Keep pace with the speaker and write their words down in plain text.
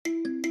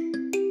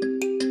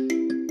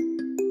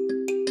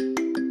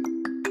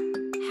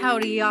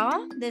Howdy,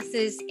 y'all. This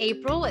is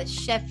April at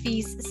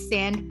Sheffy's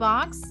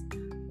Sandbox.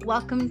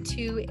 Welcome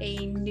to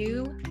a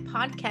new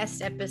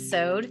podcast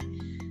episode.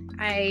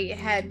 I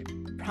had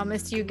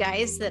promised you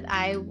guys that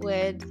I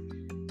would,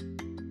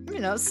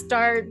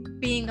 start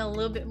being a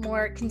little bit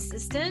more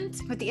consistent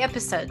with the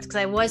episodes because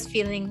I was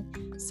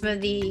feeling some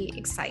of the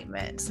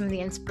excitement, some of the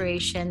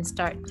inspiration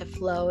start to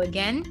flow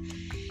again.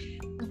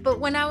 But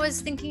when I was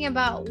thinking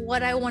about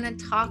what I want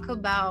to talk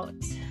about,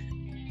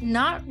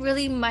 not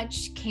really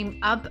much came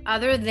up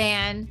other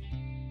than,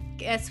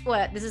 guess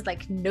what? This is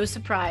like no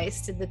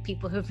surprise to the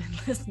people who've been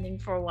listening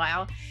for a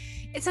while.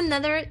 It's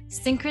another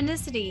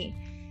synchronicity.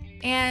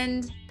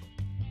 And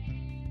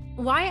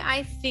why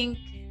I think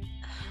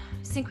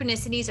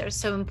synchronicities are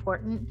so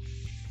important.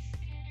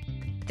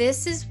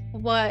 This is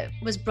what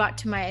was brought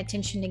to my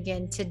attention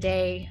again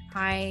today.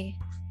 I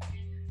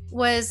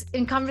was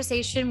in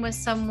conversation with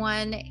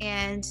someone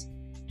and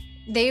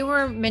they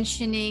were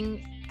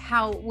mentioning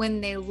how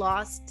when they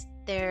lost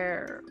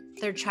their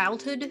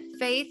childhood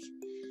faith,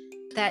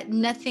 that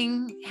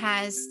nothing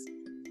has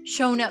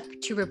shown up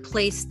to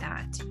replace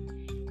that,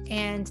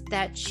 and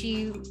that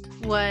she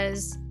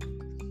was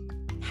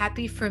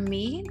happy for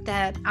me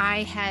that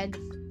I had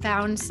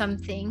found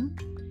something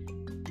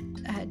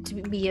to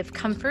be of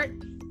comfort.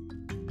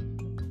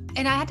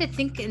 And I had to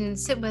think and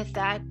sit with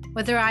that,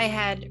 whether I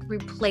had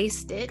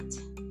replaced it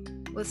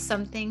with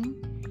something.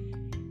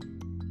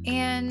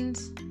 And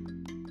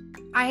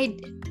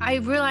I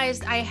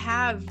realized I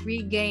have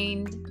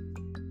regained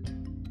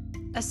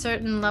a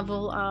certain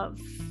level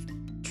of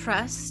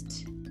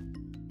trust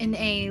in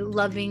a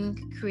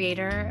loving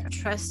creator,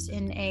 trust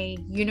in a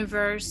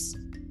universe.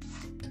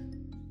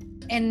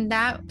 And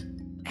that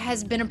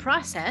has been a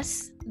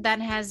process that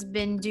has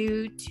been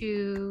due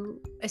to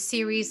a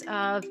series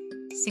of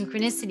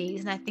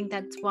synchronicities. And I think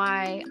that's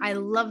why I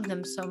love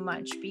them so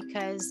much,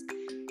 because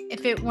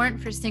if it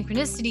weren't for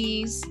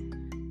synchronicities,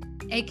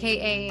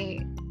 aka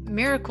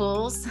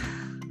miracles,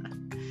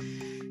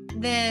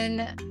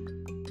 then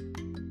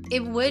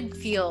it would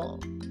feel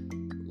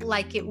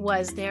like it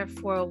was there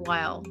for a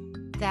while,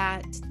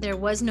 that there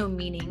was no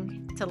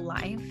meaning to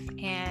life,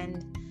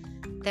 and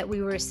that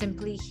we were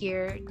simply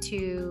here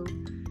to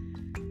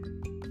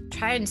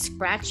try and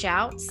scratch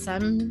out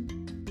some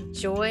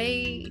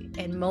joy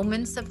and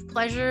moments of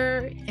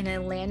pleasure in a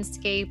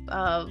landscape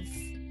of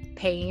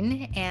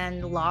pain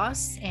and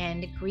loss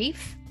and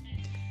grief.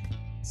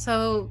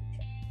 So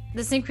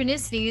the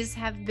synchronicities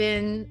have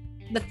been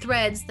the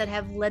threads that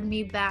have led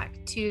me back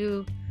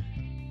to,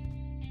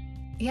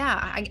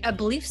 a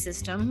belief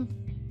system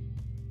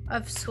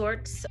of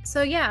sorts.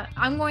 So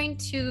I'm going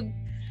to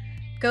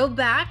go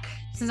back,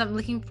 since I'm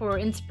looking for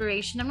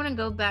inspiration, I'm going to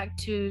go back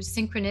to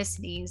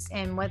synchronicities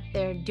and what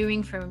they're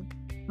doing for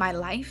my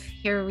life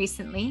here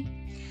recently.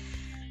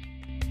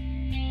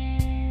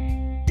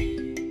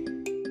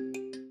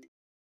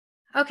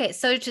 Okay,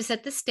 so to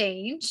set the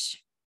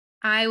stage,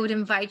 I would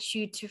invite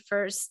you to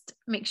first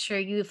make sure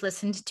you've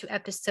listened to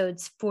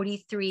episodes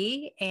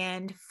 43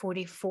 and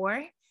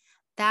 44.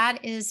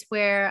 That is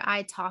where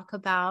I talk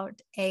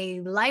about a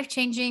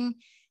life-changing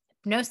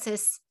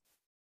hypnosis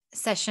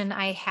session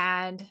I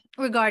had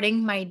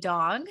regarding my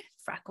dog,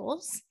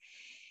 Freckles,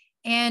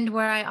 and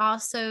where I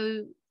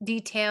also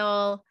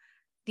detail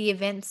the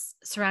events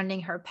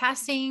surrounding her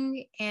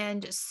passing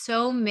and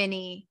so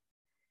many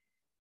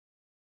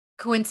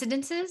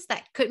coincidences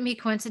that couldn't be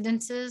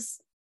coincidences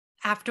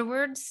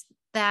afterwards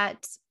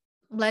that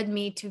led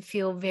me to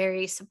feel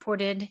very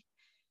supported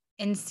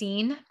and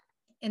seen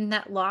in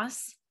that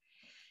loss.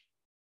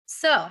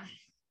 So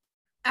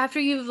after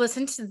you've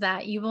listened to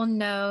that, you will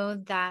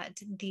know that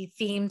the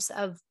themes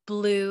of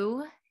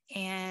blue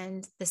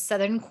and the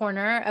southern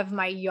corner of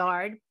my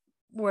yard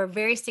were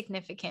very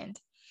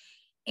significant.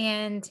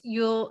 And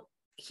you'll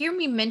hear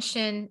me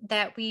mention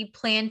that we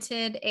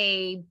planted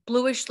a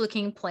bluish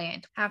looking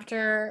plant.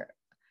 After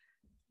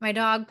my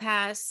dog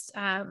passed,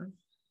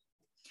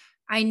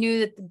 I knew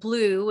that the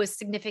blue was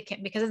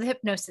significant because of the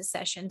hypnosis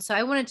session. So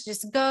I wanted to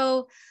just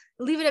go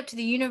leave it up to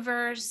the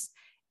universe.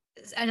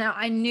 And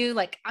I knew,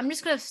 I'm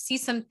just going to see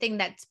something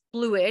that's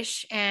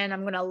bluish and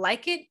I'm going to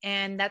like it.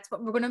 And that's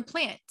what we're going to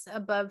plant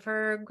above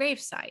her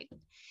gravesite.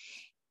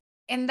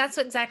 And that's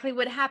exactly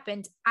what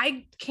happened.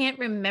 I can't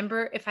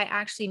remember if I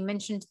actually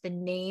mentioned the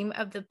name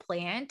of the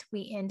plant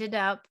we ended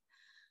up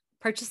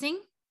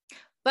purchasing,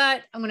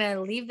 but I'm going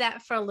to leave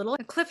that for a little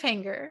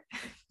cliffhanger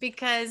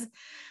because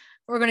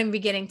we're going to be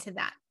getting to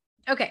that.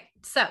 Okay,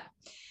 so,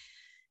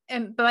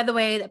 and by the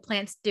way, the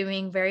plant's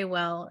doing very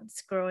well.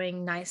 It's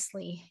growing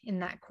nicely in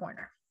that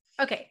corner.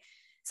 Okay,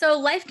 so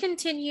life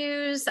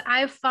continues.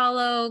 I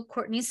follow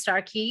Courtney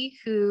Starkey,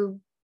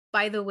 who,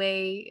 by the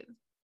way,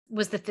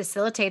 was the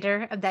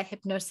facilitator of that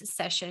hypnosis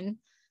session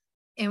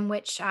in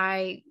which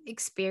I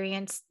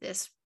experienced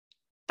this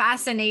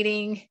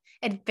fascinating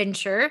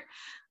adventure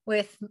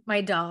with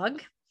my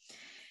dog,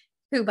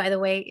 who, by the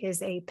way,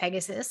 is a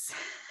Pegasus.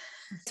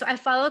 So I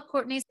follow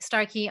Courtney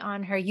Starkey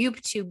on her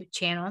YouTube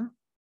channel.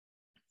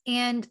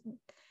 And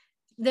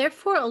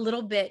therefore, a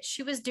little bit,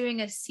 she was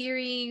doing a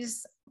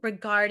series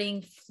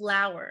regarding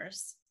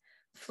flowers,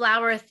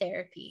 flower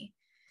therapy.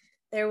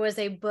 There was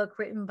a book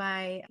written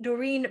by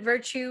Doreen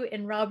Virtue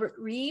and Robert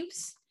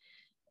Reeves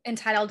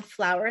entitled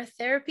Flower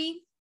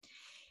Therapy.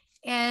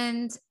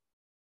 And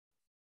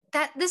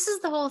that this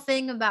is the whole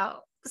thing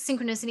about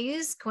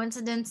synchronicities,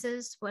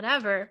 coincidences,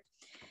 whatever.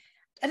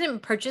 I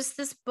didn't purchase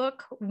this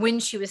book when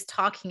she was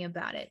talking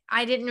about it.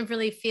 I didn't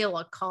really feel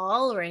a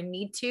call or a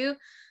need to. I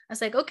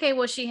was like, okay,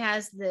 well, she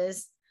has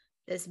this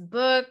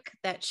book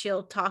that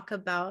she'll talk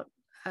about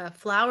a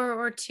flower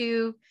or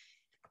two.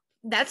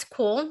 That's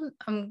cool.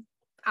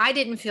 I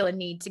didn't feel a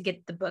need to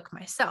get the book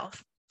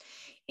myself.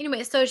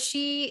 Anyway, so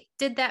she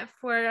did that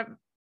for,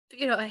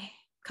 a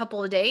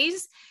couple of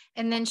days,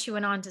 and then she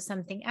went on to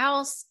something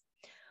else.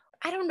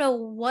 I don't know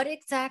what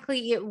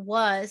exactly it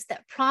was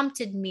that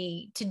prompted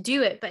me to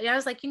do it, but I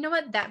was like, you know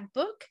what, that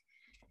book,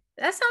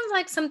 that sounds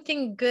like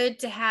something good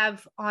to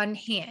have on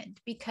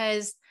hand,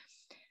 because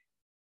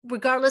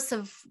regardless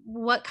of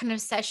what kind of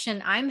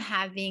session I'm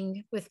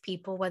having with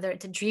people, whether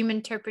it's a dream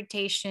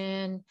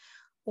interpretation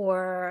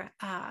or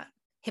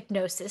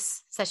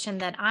hypnosis session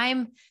that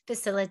I'm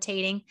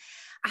facilitating,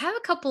 I have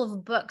a couple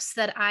of books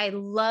that I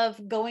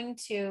love going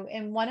to.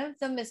 And one of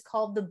them is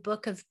called The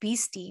Book of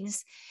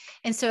Beasties.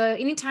 And so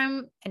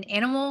anytime an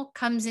animal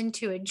comes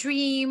into a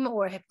dream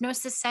or a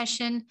hypnosis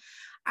session,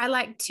 I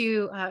like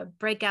to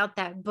break out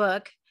that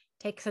book,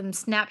 take some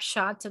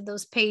snapshots of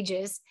those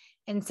pages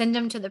and send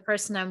them to the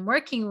person I'm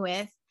working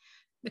with,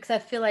 because I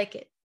feel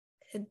like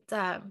it's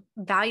a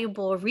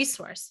valuable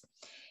resource.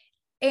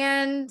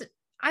 And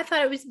I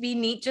thought it would be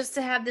neat just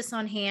to have this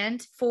on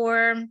hand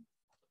for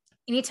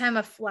anytime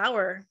a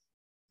flower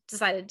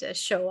decided to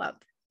show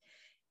up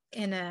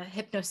in a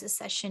hypnosis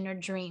session or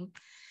dream.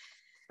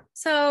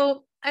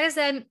 So, like I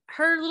said,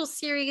 her little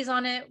series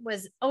on it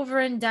was over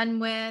and done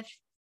with.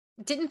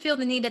 Didn't feel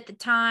the need at the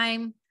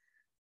time.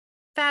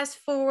 Fast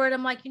forward,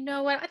 I'm like, you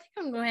know what? I think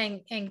I'm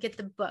going and get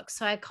the book.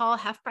 So I call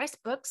Half Price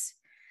Books.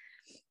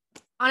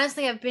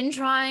 Honestly, I've been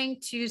trying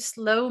to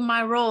slow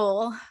my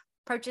roll,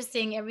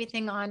 purchasing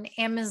everything on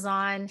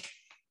Amazon,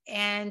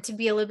 and to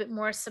be a little bit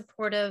more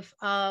supportive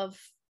of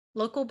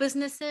local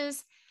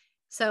businesses.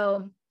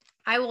 So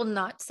I will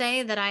not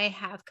say that I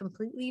have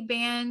completely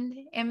banned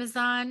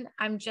Amazon.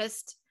 I'm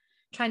just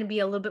trying to be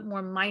a little bit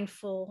more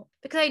mindful,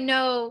 because I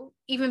know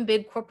even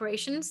big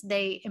corporations,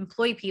 they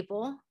employ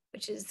people,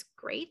 which is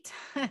great.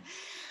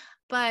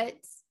 But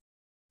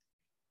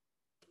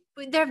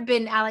there have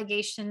been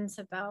allegations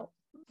about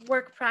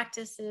work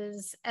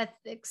practices,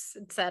 ethics,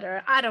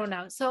 etc. I don't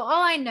know. So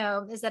all I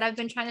know is that I've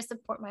been trying to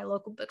support my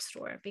local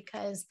bookstore,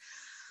 because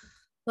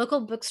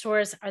local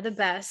bookstores are the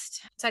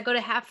best. So I go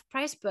to Half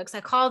Price Books.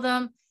 I call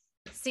them,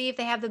 see if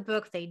they have the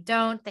book. If they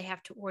don't, they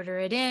have to order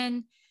it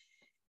in.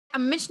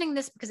 I'm mentioning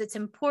this because it's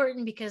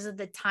important because of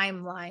the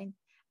timeline.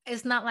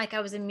 It's not like I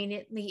was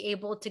immediately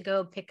able to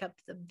go pick up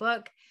the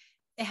book.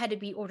 It had to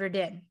be ordered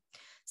in.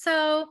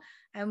 So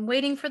I'm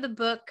waiting for the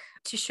book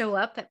to show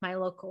up at my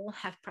local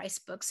Half Price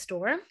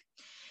bookstore.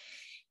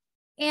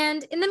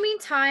 And in the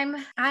meantime,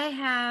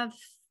 I've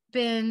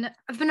been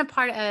a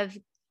part of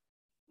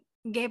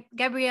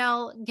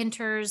Gabrielle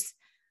Ginter's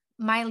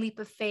My Leap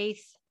of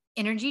Faith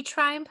Energy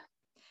Tribe.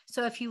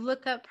 So if you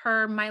look up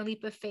her My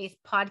Leap of Faith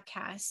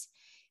podcast,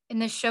 in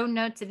the show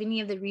notes of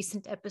any of the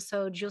recent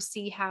episodes, you'll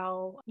see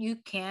how you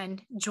can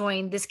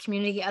join this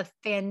community of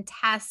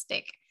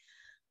fantastic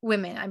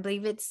women. I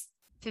believe it's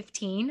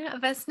 15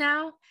 of us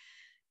now.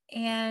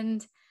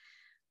 And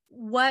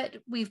what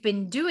we've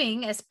been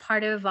doing as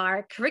part of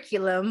our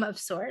curriculum of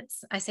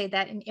sorts, I say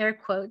that in air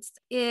quotes,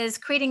 is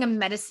creating a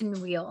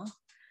medicine wheel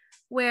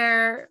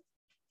where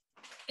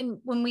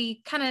when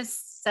we kind of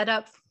set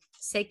up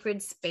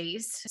sacred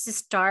space to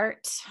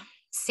start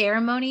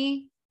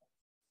ceremony,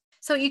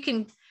 so you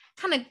can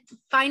kind of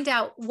find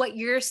out what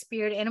your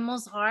spirit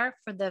animals are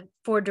for the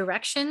 4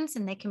 directions,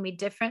 and they can be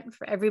different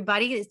for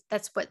everybody.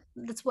 That's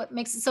what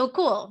makes it so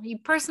cool. You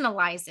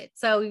personalize it.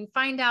 So you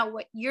find out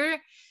what your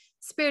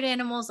spirit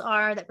animals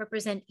are that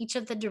represent each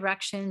of the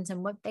directions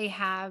and what they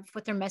have,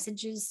 what their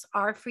messages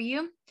are for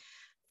you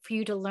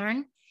to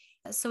learn.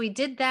 So we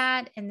did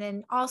that. And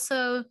then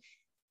also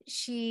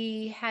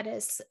she had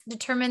us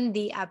determine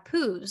the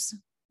apus,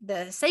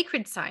 the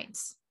sacred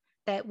signs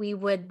that we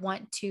would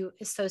want to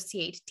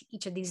associate to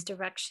each of these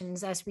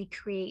directions as we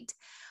create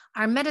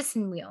our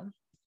medicine wheel.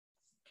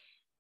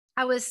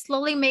 I was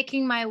slowly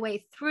making my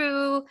way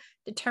through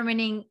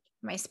determining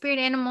my spirit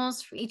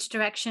animals for each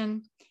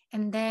direction.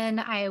 And then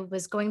I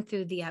was going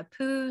through the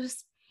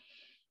apus,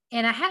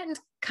 and I hadn't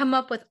come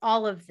up with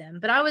all of them,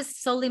 but I was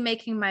slowly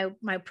making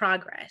my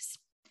progress.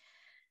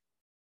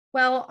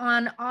 Well,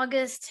 on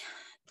August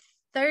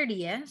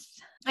 30th,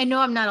 I know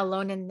I'm not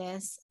alone in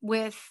this,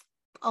 with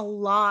a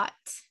lot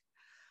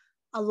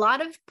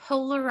of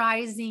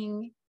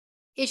polarizing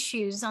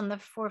issues on the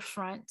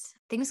forefront.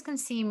 Things can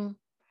seem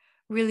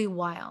really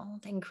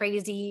wild and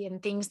crazy,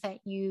 and things that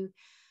you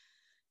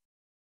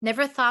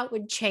never thought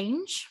would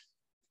change,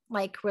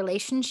 like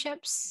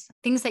relationships,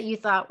 things that you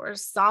thought were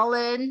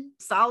solid.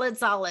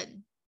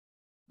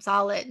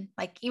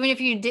 Like even if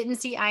you didn't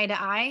see eye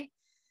to eye,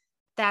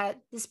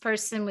 that this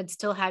person would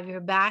still have your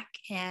back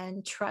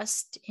and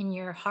trust in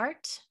your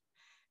heart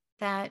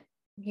that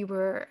you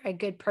were a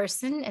good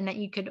person and that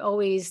you could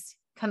always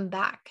come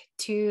back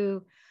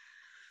to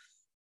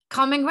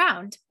common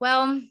ground.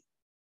 Well,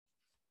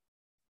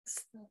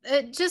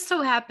 it just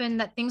so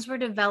happened that things were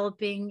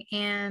developing,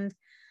 and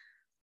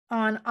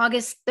on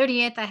August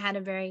 30th, I had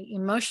a very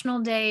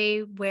emotional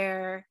day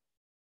where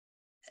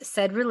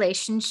said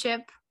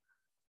relationship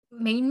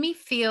made me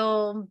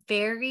feel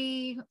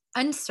very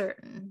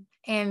uncertain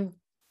and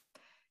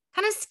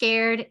kind of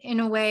scared in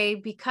a way,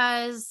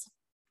 because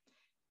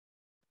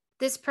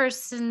this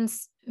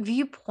person's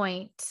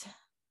viewpoint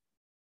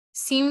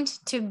seemed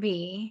to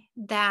be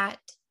that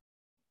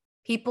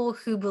people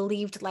who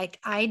believed like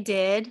I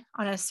did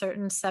on a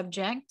certain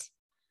subject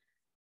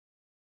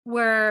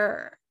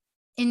were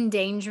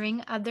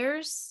endangering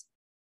others,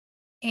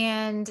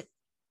 and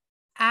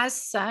as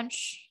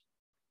such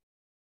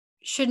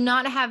should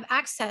not have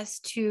access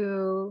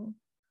to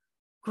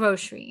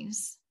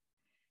groceries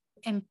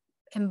and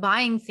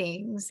buying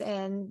things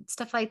and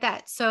stuff like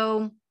that.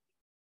 So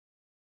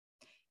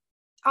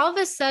all of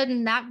a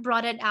sudden that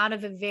brought it out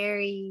of a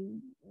very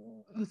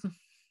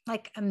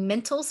like a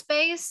mental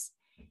space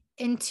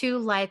into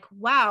like,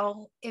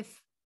 wow,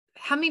 if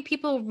how many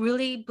people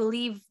really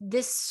believe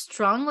this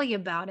strongly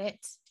about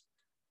it,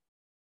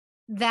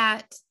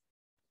 that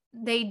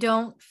they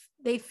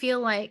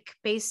feel like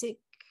basic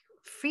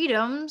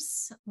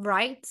freedoms,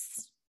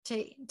 rights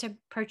to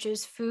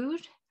purchase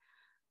food.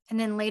 And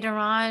then later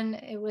on,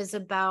 it was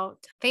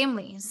about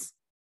families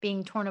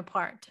being torn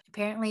apart.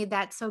 Apparently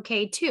that's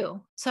okay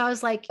too. So I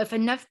was like, if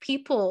enough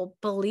people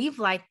believe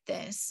like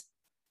this,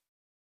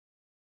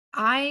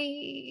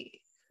 I'm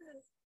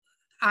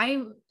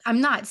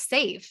not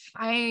safe.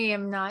 I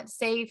am not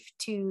safe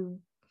to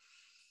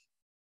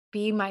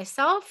be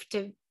myself,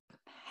 to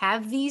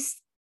have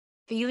these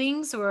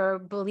feelings or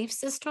belief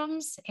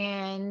systems.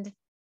 And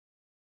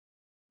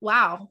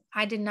wow,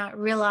 I did not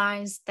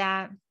realize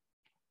that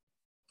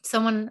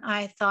someone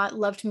I thought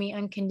loved me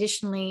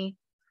unconditionally,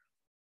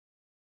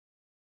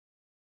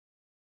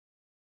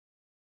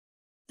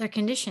 their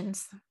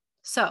conditions.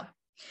 So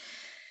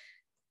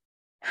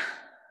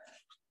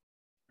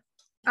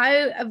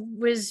I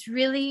was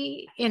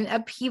really in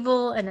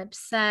upheaval and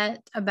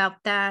upset about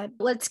that.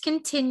 Let's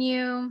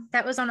continue.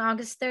 That was on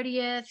August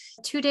 30th.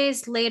 2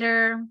 days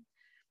later,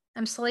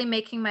 I'm slowly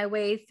making my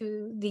way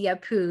through the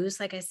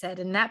Apu's, like I said.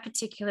 And that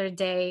particular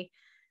day,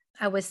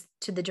 I was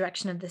to the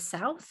direction of the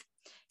south.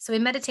 So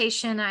in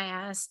meditation, I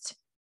asked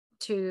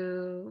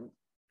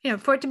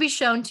for it to be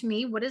shown to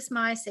me, what is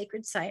my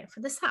sacred site for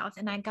the south?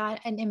 And I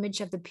got an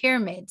image of the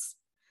pyramids.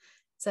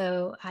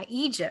 So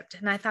Egypt.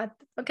 And I thought,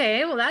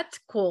 okay, well, that's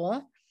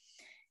cool.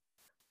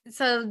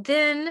 So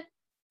then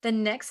the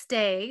next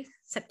day,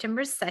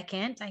 September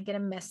 2nd, I get a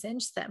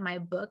message that my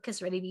book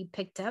is ready to be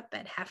picked up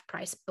at Half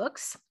Price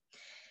Books.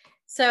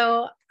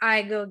 So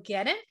I go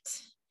get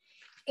it.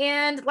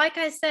 And like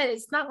I said,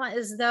 it's not like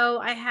as though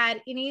I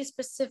had any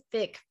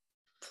specific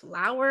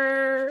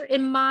flower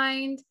in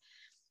mind.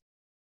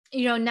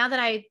 Now that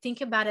I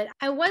think about it,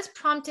 I was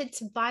prompted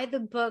to buy the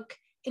book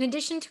in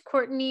addition to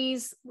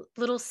Courtney's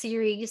little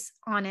series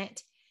on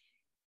it.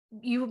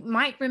 You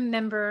might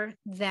remember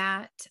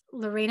that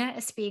Lorena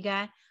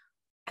Espiga,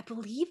 I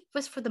believe it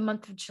was for the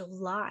month of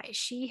July,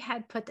 she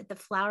had put that the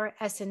flower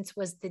essence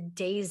was the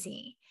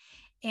daisy.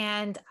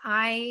 And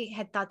I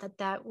had thought that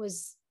that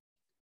was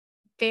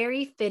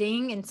very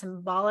fitting and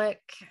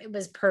symbolic. It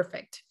was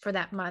perfect for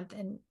that month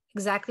and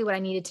exactly what I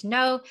needed to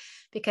know,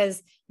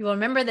 because you will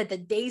remember that the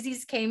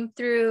daisies came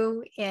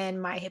through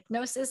in my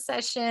hypnosis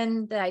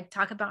session that I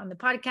talk about on the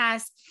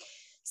podcast.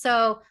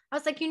 So I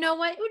was like, you know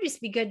what? It would just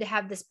be good to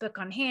have this book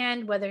on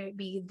hand, whether it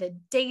be the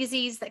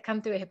daisies that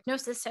come through a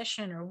hypnosis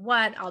session or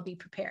what, I'll be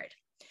prepared.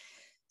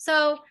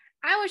 So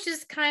I was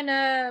just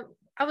I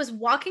was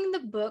walking the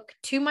book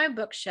to my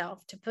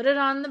bookshelf to put it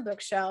on the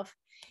bookshelf.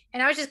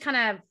 And I was just kind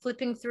of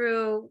flipping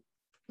through,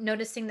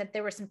 noticing that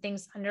there were some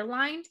things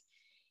underlined.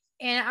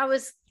 And I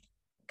was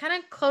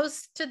kind of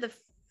close to the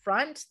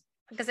front.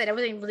 Like I said, I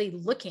wasn't really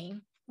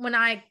looking when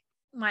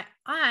my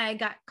eye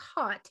got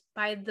caught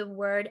by the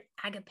word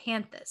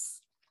agapanthus.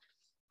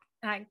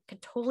 And I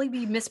could totally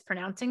be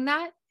mispronouncing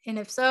that. And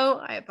if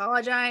so, I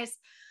apologize.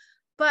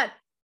 But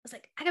I was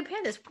like,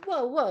 agapanthus,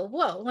 whoa, whoa,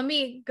 whoa. Let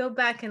me go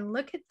back and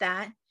look at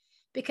that,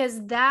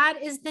 because that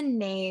is the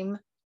name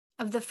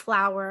of the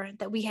flower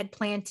that we had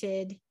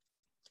planted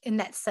in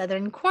that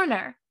southern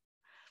corner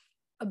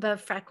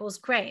above Freckles'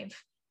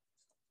 grave.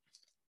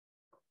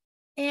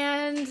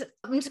 And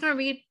I'm just going to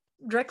read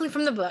directly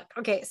from the book.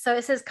 Okay, so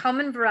it says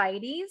common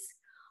varieties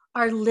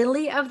are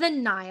lily of the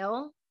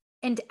Nile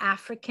and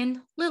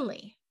African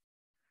lily.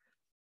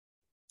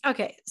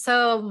 Okay,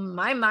 so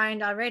my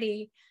mind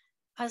already,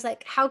 I was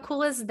like, how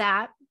cool is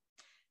that?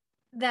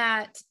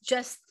 That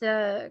just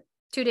the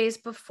 2 days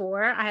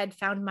before I had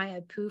found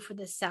my Apu for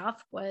the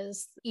south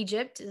was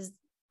Egypt, is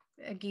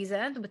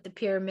Giza with the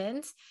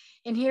pyramids.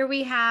 And here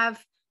we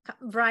have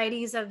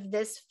varieties of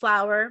this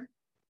flower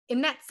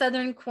in that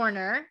southern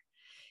corner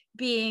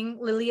being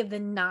lily of the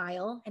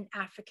Nile and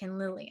African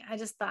lily. I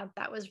just thought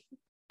that was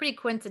pretty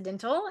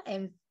coincidental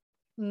and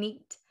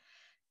neat.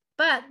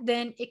 But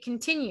then it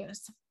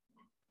continues.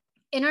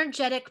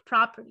 Energetic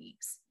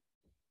properties,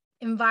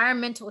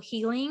 environmental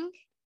healing,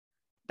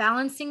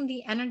 balancing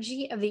the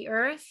energy of the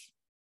earth,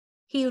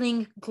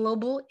 healing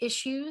global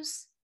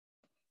issues,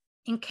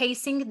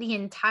 encasing the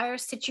entire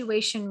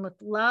situation with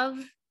love,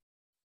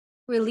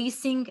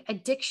 releasing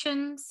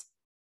addictions,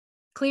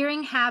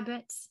 clearing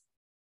habits,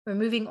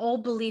 removing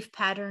old belief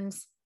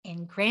patterns,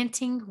 and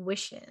granting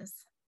wishes.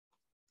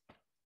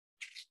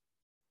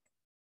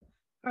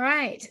 All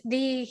right,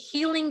 the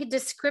healing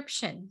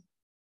description.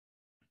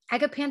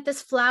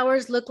 Agapanthus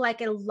flowers look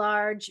like a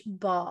large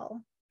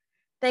ball.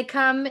 They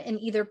come in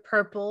either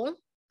purple,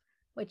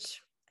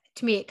 which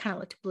to me it kind of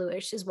looked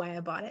bluish, is why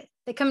I bought it.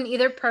 They come in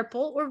either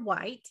purple or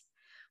white.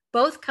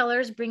 Both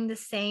colors bring the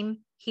same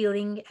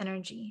healing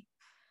energy.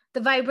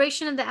 The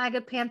vibration of the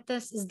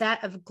agapanthus is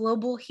that of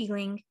global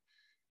healing,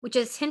 which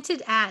is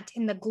hinted at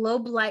in the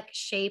globe-like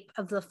shape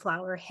of the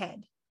flower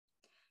head.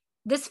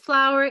 This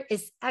flower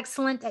is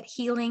excellent at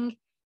healing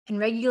and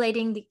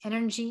regulating the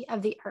energy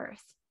of the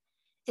earth,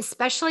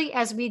 especially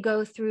as we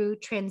go through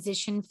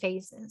transition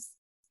phases.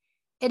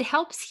 It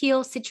helps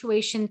heal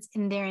situations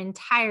in their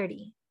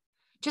entirety.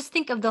 Just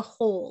think of the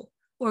whole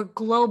or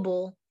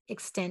global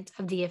extent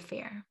of the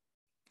affair.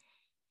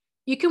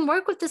 You can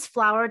work with this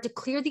flower to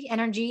clear the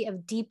energy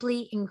of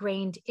deeply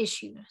ingrained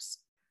issues.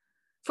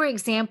 For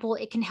example,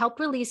 it can help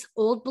release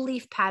old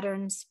belief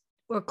patterns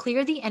or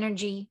clear the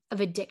energy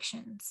of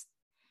addictions.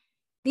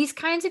 These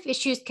kinds of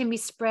issues can be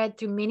spread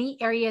through many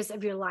areas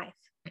of your life.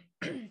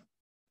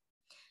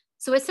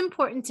 So it's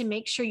important to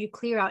make sure you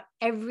clear out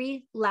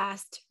every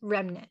last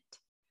remnant.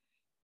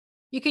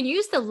 You can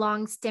use the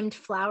long-stemmed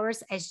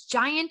flowers as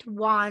giant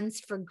wands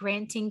for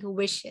granting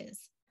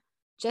wishes.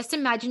 Just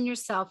imagine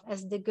yourself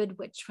as the good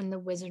witch from The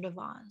Wizard of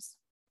Oz.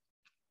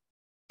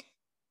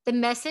 The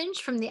message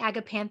from the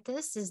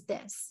agapanthus is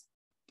this: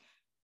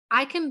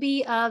 I can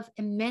be of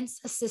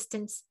immense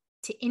assistance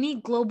to any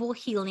global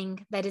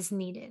healing that is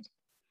needed.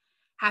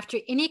 After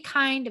any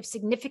kind of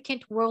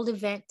significant world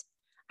event,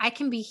 I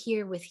can be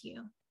here with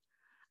you.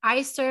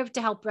 I serve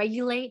to help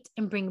regulate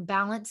and bring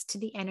balance to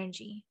the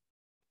energy.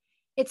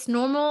 It's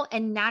normal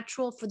and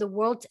natural for the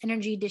world's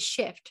energy to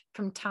shift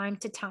from time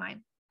to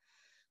time,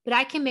 but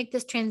I can make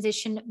this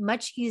transition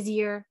much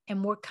easier and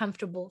more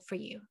comfortable for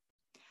you.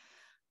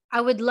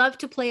 I would love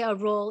to play a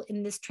role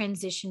in this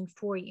transition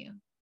for you.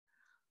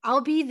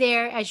 I'll be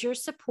there as your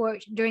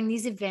support during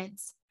these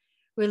events,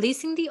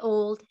 releasing the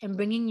old and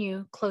bringing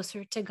you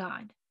closer to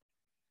God.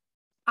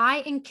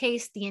 I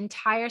encase the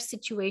entire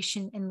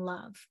situation in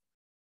love.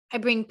 I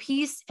bring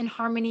peace and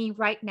harmony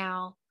right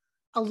now,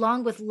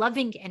 along with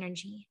loving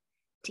energy,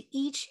 to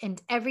each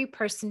and every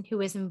person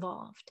who is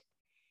involved.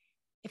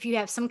 If you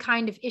have some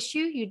kind of issue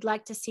you'd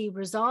like to see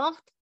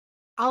resolved,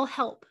 I'll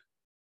help.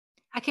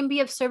 I can be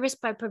of service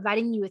by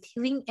providing you with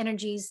healing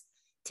energies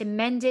to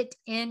mend it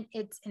in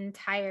its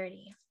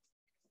entirety.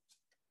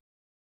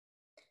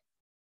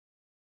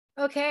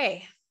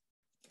 Okay,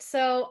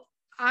 so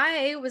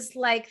I was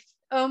like,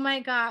 oh my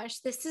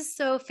gosh, this is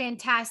so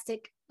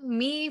fantastic.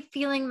 Me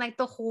feeling like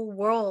the whole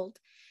world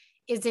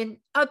is in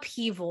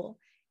upheaval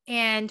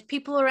and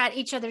people are at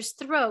each other's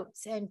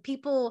throats and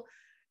people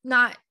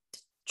not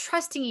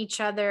trusting each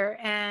other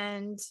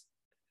and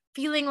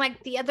feeling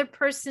like the other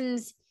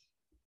person's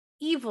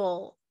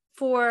evil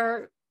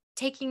for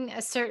taking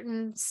a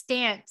certain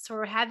stance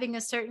or having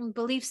a certain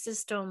belief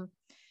system,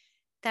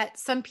 that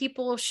some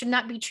people should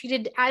not be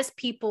treated as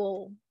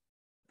people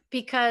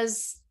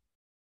because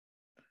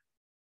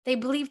they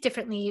believe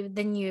differently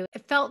than you.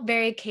 It felt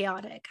very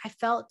chaotic. I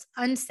felt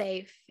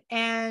unsafe.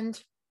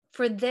 And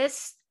for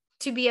this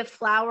to be a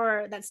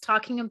flower that's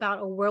talking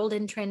about a world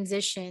in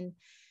transition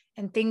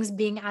and things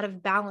being out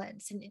of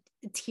balance, and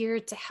it's here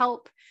to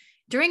help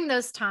during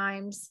those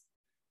times,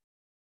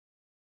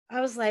 I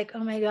was like,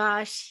 oh my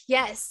gosh,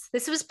 yes,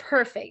 this was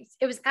perfect.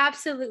 It was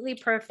absolutely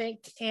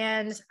perfect.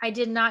 And I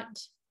did not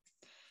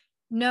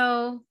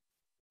know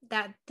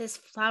that this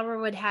flower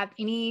would have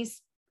any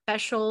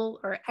special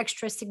or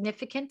extra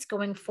significance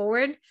going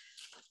forward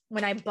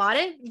when I bought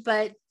it,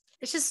 but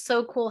it's just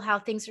so cool how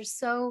things are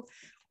so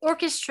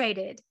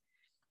orchestrated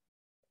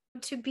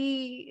to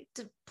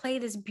play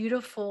this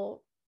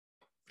beautiful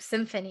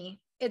symphony.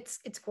 It's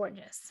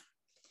gorgeous.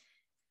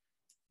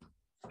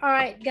 All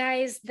right,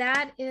 guys,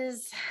 that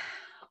is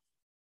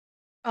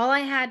all I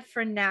had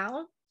for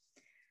now.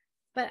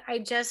 But I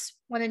just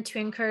wanted to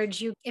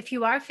encourage you, if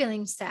you are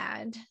feeling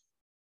sad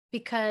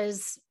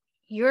because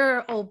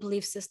your old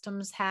belief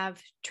systems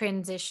have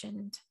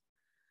transitioned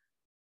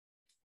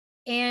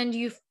and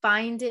you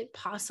find it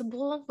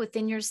possible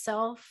within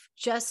yourself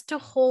just to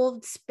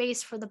hold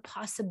space for the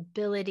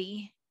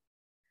possibility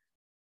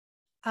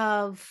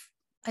of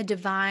a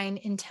divine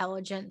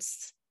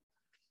intelligence,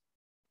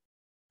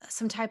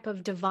 some type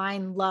of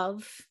divine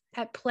love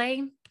at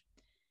play,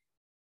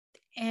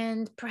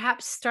 and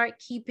perhaps start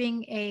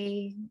keeping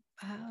a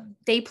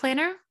day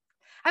planner.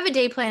 I have a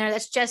day planner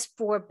that's just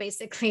for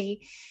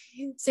basically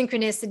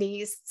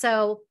synchronicities.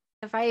 So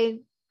if I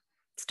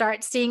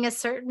start seeing a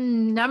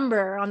certain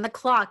number on the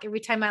clock every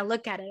time I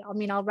look at it,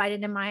 I'll write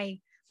it in my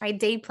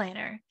day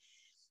planner.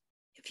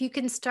 If you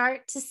can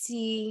start to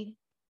see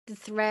the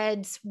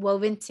threads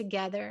woven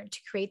together to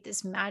create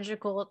this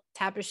magical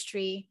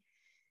tapestry,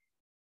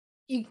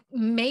 you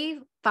may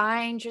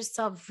find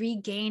yourself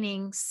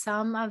regaining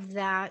some of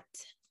that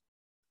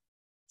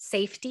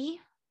safety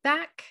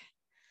back,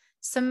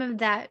 some of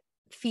that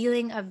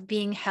feeling of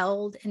being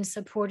held and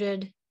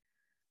supported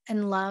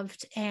and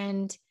loved.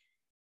 And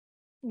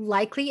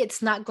likely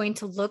it's not going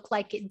to look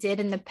like it did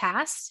in the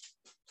past.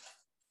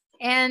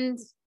 And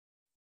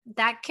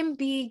that can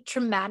be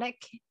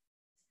traumatic,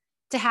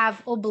 to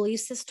have old belief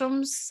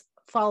systems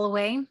fall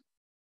away.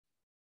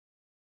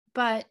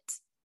 But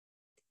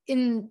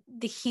in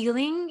the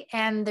healing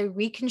and the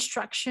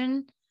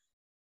reconstruction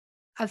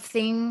of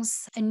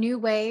things, a new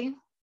way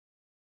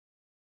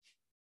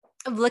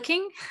of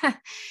looking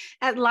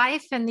at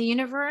life and the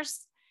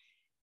universe,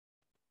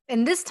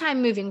 and this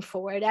time moving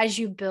forward, as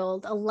you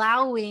build,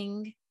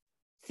 allowing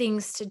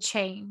things to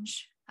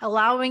change,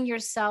 allowing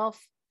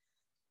yourself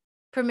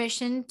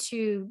permission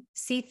to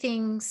see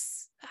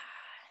things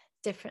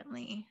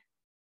differently.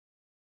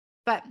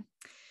 But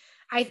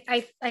I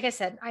like I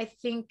said, I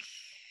think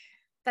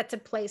that's a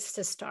place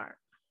to start.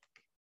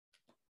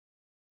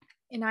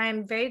 And I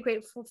am very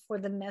grateful for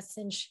the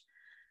message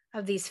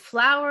of these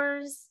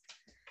flowers,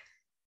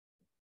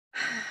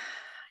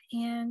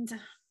 and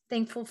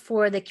thankful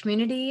for the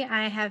community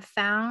I have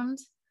found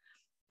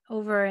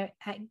over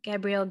at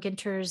Gabrielle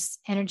Ginter's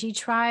Energy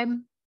Tribe.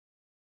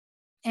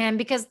 And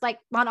because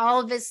not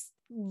all of us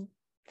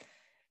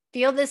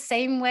feel the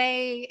same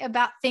way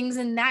about things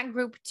in that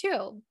group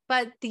too,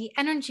 but the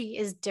energy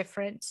is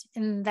different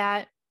in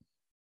that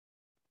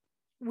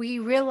we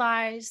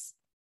realize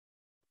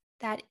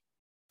that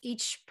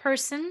each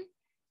person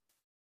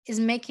is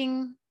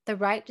making the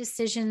right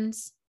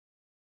decisions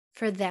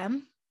for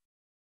them,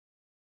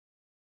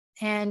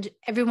 and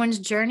everyone's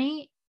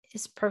journey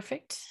is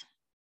perfect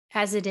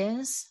as it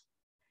is.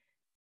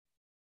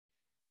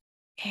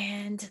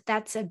 And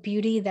that's a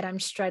beauty that I'm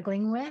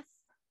struggling with.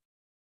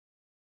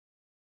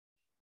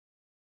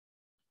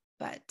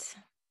 But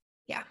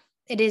yeah,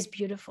 it is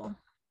beautiful.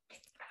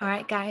 All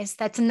right, guys,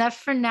 that's enough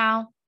for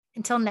now.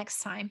 Until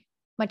next time,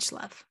 much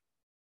love.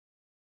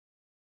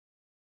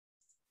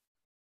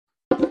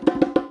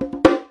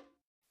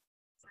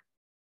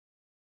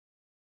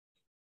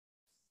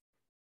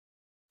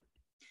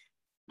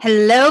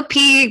 Hello,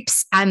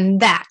 peeps. I'm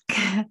back.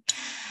 I've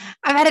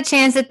had a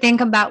chance to think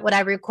about what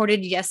I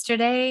recorded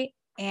yesterday,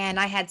 and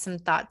I had some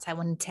thoughts I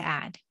wanted to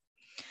add.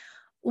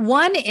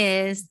 One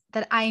is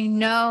that I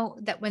know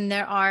that when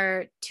there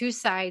are two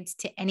sides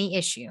to any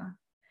issue,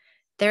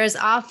 there is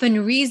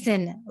often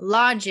reason,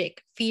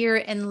 logic, fear,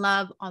 and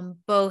love on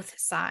both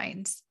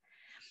sides.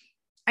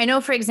 I know,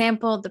 for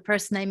example, the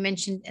person I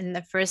mentioned in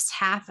the first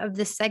half of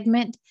this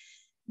segment,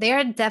 they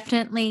are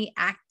definitely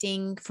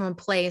acting from a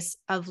place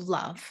of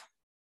love,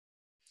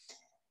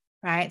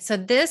 right? So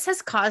this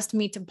has caused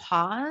me to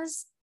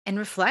pause and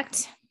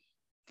reflect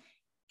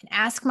and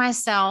ask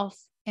myself,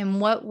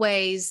 in what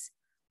ways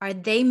are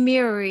they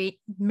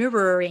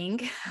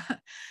mirroring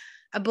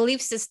a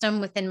belief system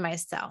within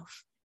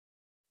myself?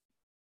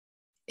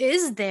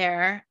 Is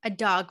there a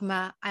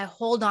dogma I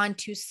hold on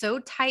to so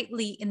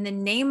tightly in the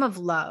name of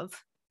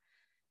love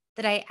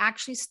that I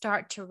actually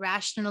start to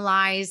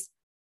rationalize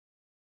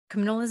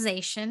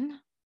criminalization,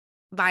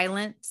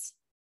 violence,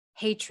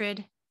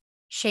 hatred,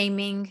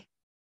 shaming,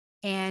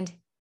 and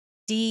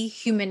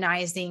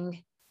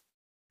dehumanizing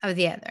of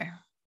the other?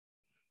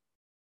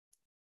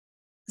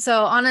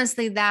 So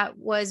honestly, that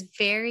was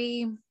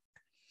very,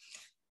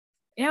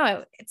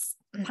 it's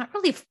not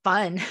really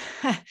fun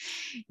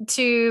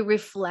to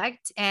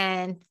reflect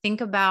and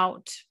think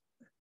about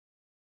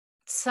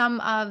some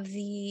of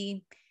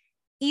the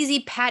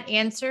easy pat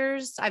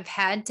answers I've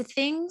had to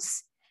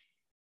things.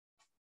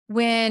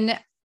 When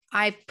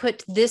I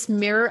put this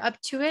mirror up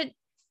to it,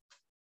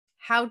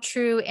 how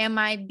true am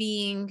I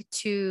being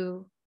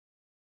to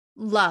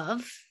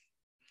love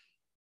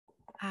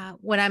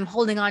when I'm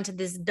holding on to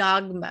this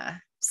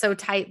dogma so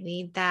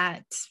tightly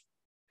that,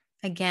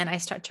 again, I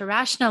start to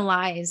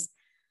rationalize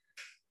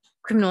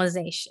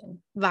criminalization,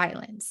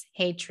 violence,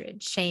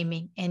 hatred,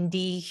 shaming, and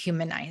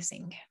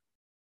dehumanizing?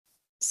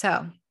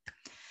 So,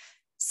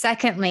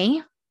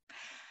 secondly,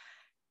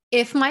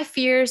 if my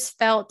fears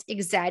felt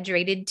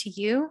exaggerated to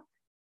you,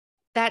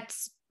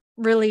 that's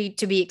really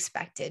to be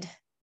expected.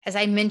 As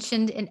I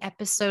mentioned in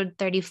episode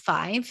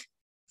 35,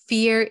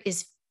 fear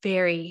is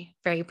very,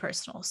 very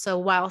personal. So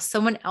while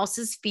someone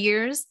else's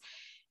fears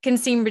can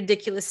seem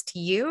ridiculous to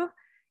you,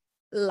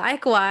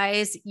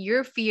 likewise,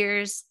 your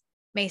fears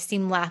may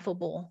seem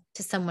laughable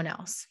to someone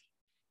else.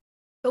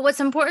 But what's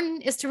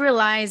important is to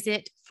realize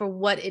it for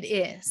what it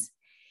is.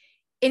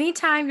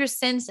 Anytime your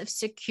sense of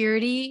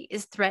security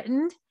is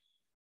threatened,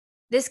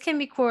 this can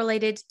be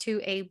correlated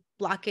to a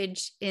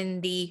blockage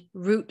in the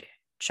root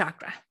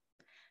chakra.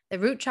 The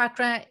root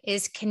chakra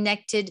is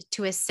connected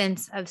to a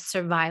sense of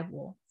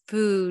survival,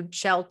 food,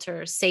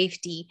 shelter,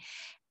 safety,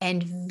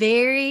 and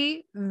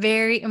very,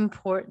 very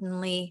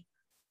importantly,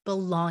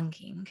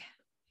 belonging.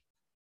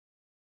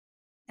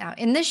 Now,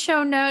 in the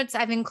show notes,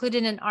 I've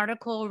included an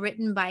article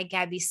written by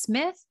Gabby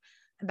Smith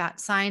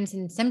about signs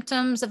and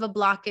symptoms of a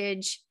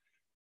blockage.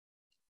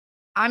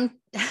 My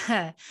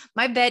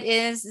bet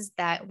is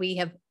that we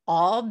have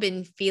all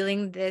been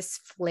feeling this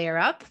flare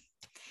up.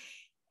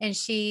 And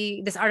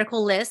this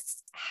article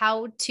lists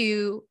how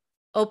to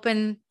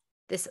open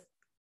this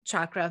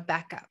chakra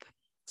back up.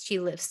 She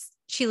lists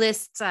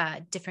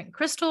different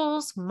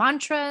crystals,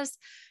 mantras,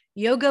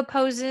 yoga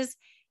poses.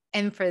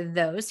 And for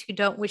those who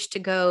don't wish to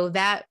go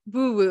that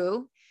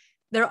woo-woo,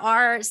 there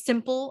are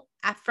simple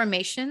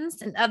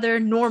affirmations and other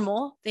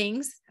normal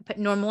things, I put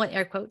normal in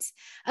air quotes,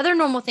 other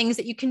normal things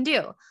that you can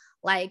do,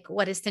 like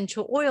what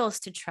essential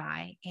oils to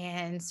try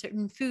and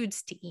certain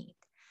foods to eat.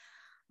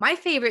 My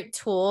favorite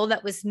tool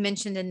that was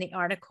mentioned in the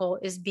article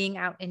is being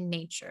out in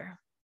nature.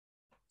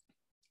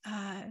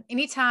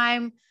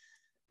 Anytime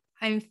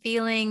I'm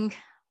feeling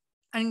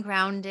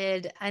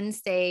ungrounded,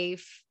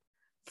 unsafe,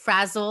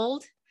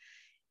 frazzled,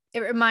 it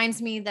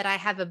reminds me that I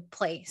have a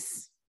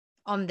place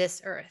on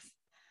this earth.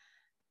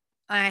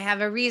 I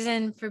have a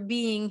reason for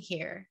being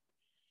here,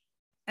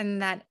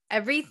 and that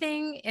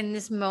everything in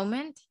this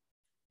moment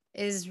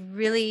is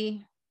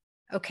really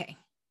okay.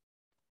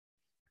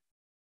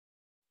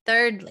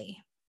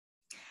 Thirdly,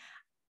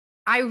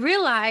 I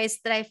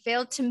realized that I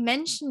failed to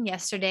mention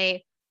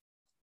yesterday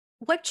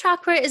what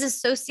chakra is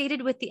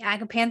associated with the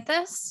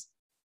agapanthus.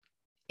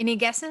 Any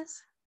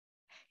guesses?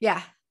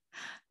 Yeah,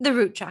 the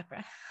root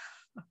chakra.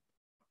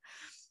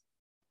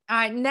 All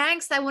right,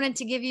 next, I wanted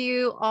to give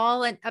you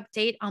all an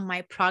update on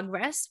my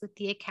progress with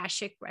the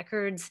Akashic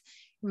Records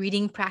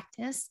reading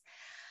practice.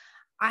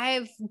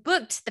 I've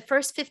booked the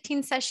first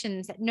 15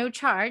 sessions at no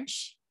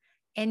charge,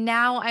 and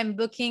now I'm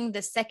booking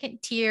the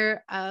second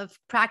tier of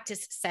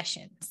practice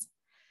sessions.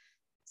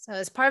 So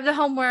as part of the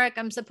homework,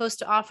 I'm supposed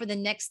to offer the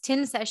next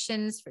 10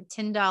 sessions for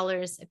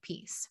 $10 a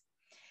piece.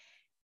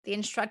 The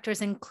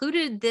instructors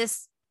included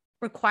this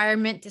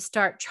requirement to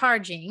start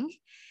charging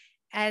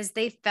as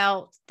they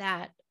felt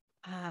that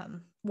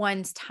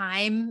one's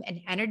time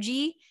and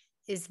energy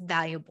is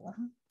valuable.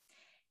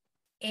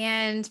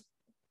 And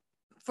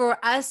for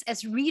us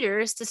as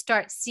readers to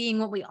start seeing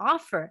what we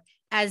offer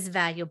as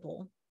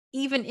valuable,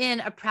 even in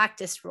a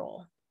practice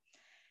role.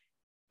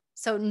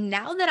 So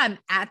now that I'm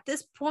at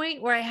this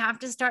point where I have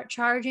to start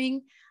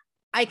charging,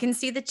 I can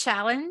see the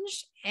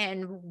challenge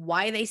and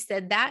why they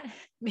said that,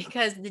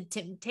 because the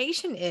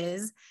temptation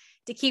is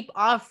to keep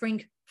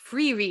offering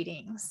free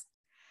readings.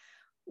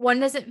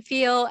 One doesn't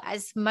feel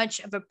as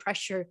much of a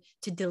pressure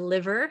to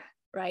deliver,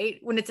 right?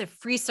 When it's a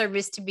free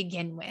service to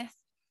begin with.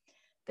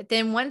 But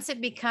then once it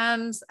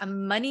becomes a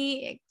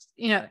money,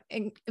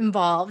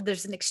 involved,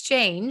 there's an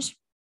exchange.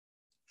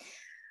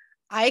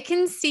 I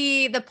can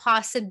see the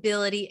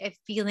possibility of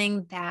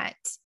feeling that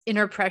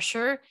inner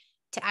pressure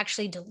to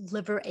actually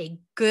deliver a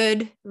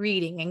good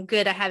reading, and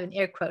good, I have in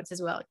air quotes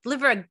as well,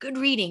 deliver a good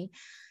reading,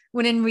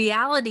 when in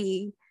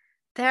reality,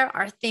 there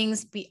are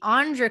things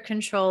beyond your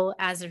control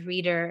as a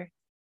reader.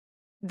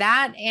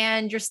 That,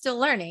 and you're still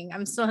learning.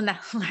 I'm still in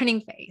that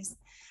learning phase.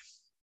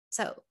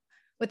 So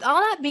with all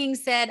that being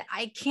said,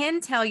 I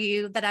can tell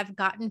you that I've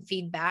gotten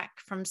feedback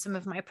from some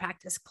of my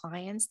practice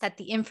clients that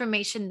the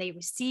information they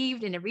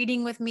received in a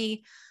reading with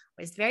me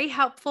was very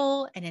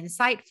helpful and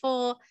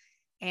insightful.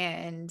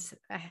 And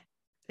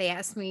they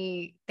asked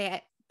me,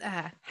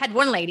 had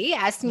one lady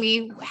ask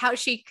me how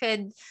she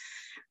could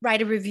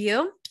write a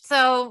review.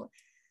 So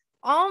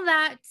all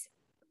that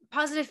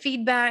positive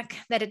feedback,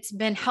 that it's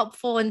been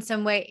helpful in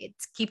some way,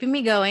 it's keeping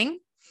me going.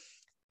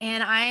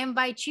 And I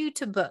invite you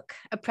to book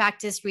a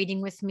practice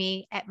reading with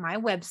me at my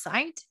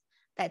website.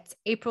 That's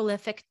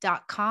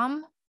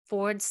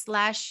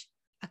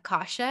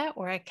apriliffic.com/Akasha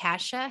or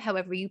Akasha,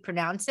 however you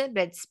pronounce it,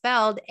 but it's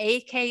spelled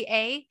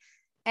AKASHA.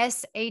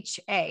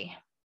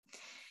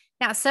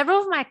 Now,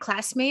 several of my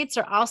classmates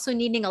are also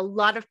needing a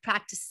lot of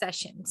practice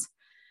sessions.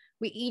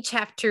 We each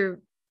have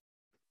to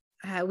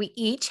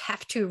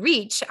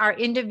reach our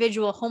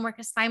individual homework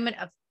assignment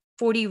of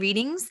 40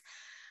 readings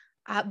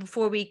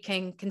before we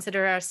can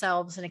consider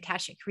ourselves an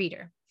Akashic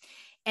reader.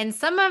 And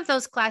some of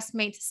those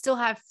classmates still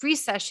have free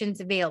sessions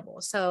available.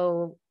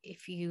 So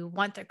if you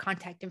want their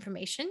contact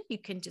information, you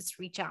can just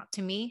reach out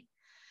to me.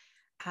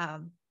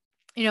 I'll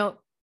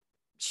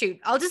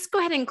just go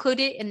ahead and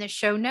include it in the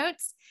show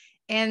notes,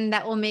 and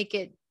that will make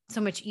it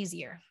so much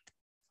easier.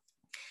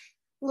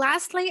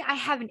 Lastly, I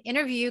have an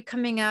interview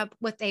coming up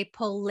with a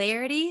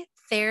polarity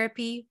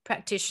therapy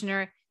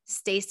practitioner,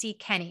 Stacy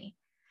Kenny.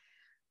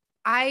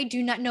 I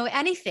do not know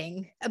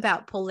anything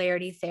about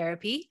polarity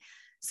therapy,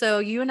 so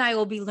you and I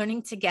will be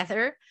learning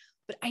together,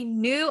 but I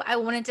knew I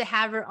wanted to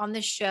have her on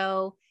the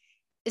show,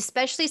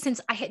 especially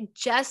since I had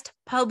just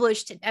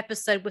published an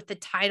episode with the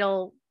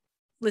title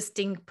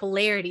listing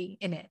polarity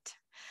in it.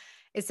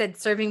 It said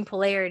serving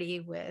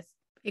polarity with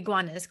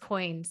iguanas,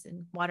 coins,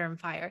 and water and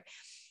fire.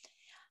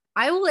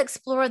 I will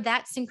explore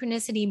that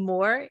synchronicity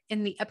more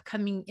in the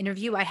upcoming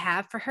interview I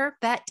have for her.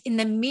 But in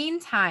the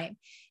meantime,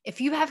 if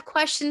you have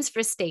questions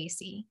for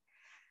Stacy,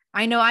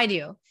 I know I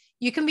do,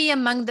 you can be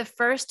among the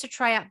first to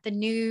try out the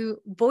new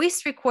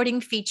voice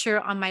recording feature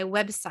on my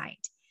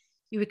website.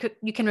 You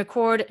can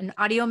record an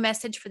audio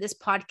message for this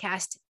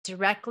podcast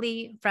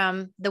directly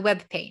from the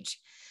webpage.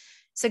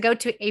 So go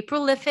to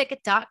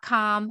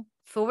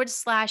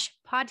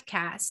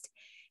aprillific.com/podcast.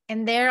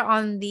 And there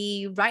on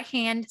the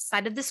right-hand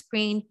side of the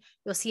screen,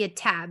 you'll see a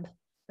tab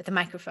with a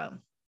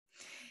microphone.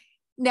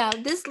 Now,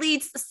 this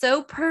leads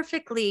so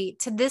perfectly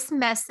to this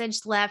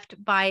message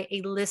left by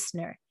a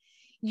listener.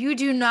 You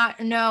do not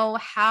know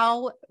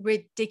how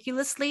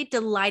ridiculously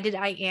delighted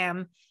I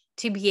am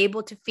to be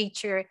able to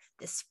feature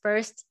this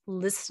first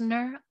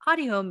listener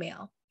audio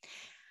mail.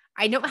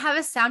 I don't have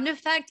a sound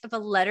effect of a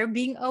letter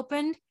being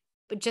opened,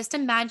 but just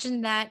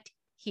imagine that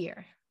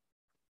here.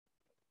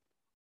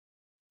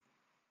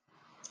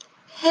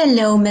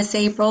 Hello, Miss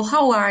April.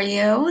 How are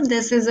you?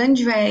 This is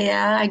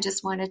Andrea. I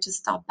just wanted to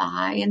stop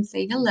by and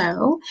say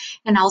hello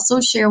and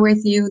also share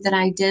with you that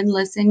I did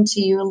listen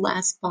to your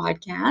last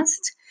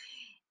podcast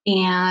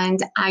and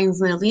I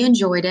really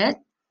enjoyed it.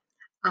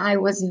 I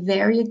was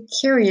very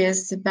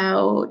curious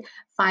about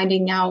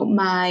finding out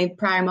my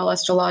primal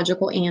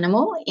astrological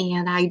animal,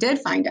 and I did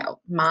find out.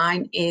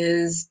 Mine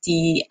is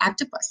the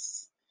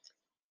octopus.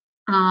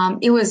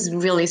 It was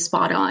really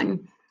spot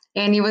on.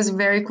 And it was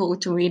very cool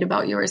to read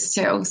about yours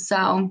too.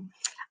 So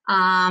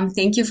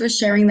thank you for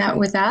sharing that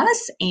with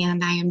us.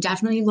 And I am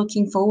definitely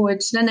looking forward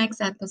to the next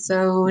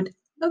episode.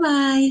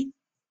 Bye-bye.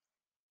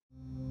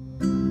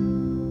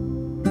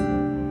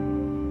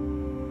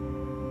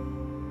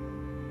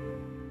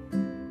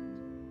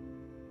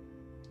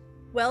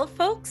 Well,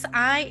 folks,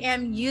 I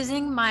am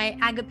using my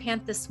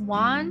Agapanthus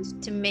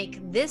wand to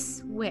make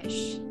this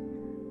wish.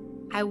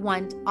 I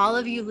want all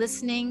of you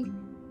listening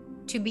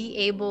to be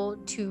able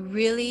to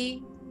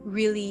really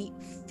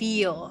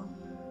feel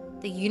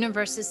the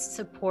universe's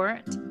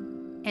support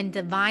and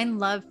divine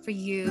love for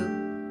you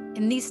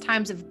in these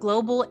times of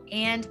global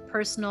and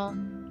personal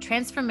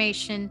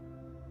transformation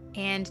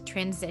and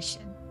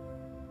transition.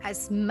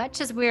 As much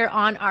as we're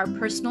on our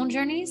personal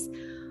journeys,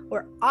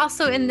 we're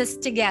also in this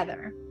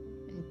together.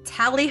 And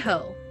tally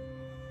ho.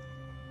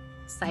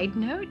 Side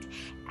note,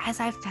 as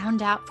I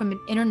found out from an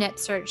internet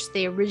search,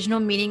 the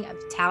original meaning of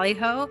tally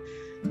ho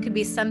could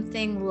be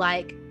something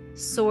like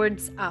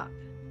swords up.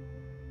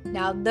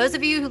 Now, those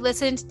of you who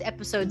listened to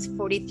episodes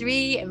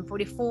 43 and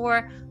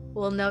 44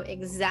 will know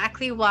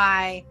exactly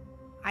why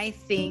I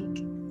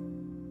think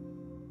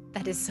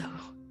that is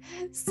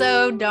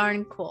so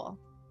darn cool.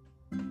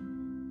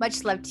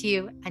 Much love to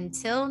you.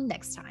 Until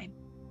next time.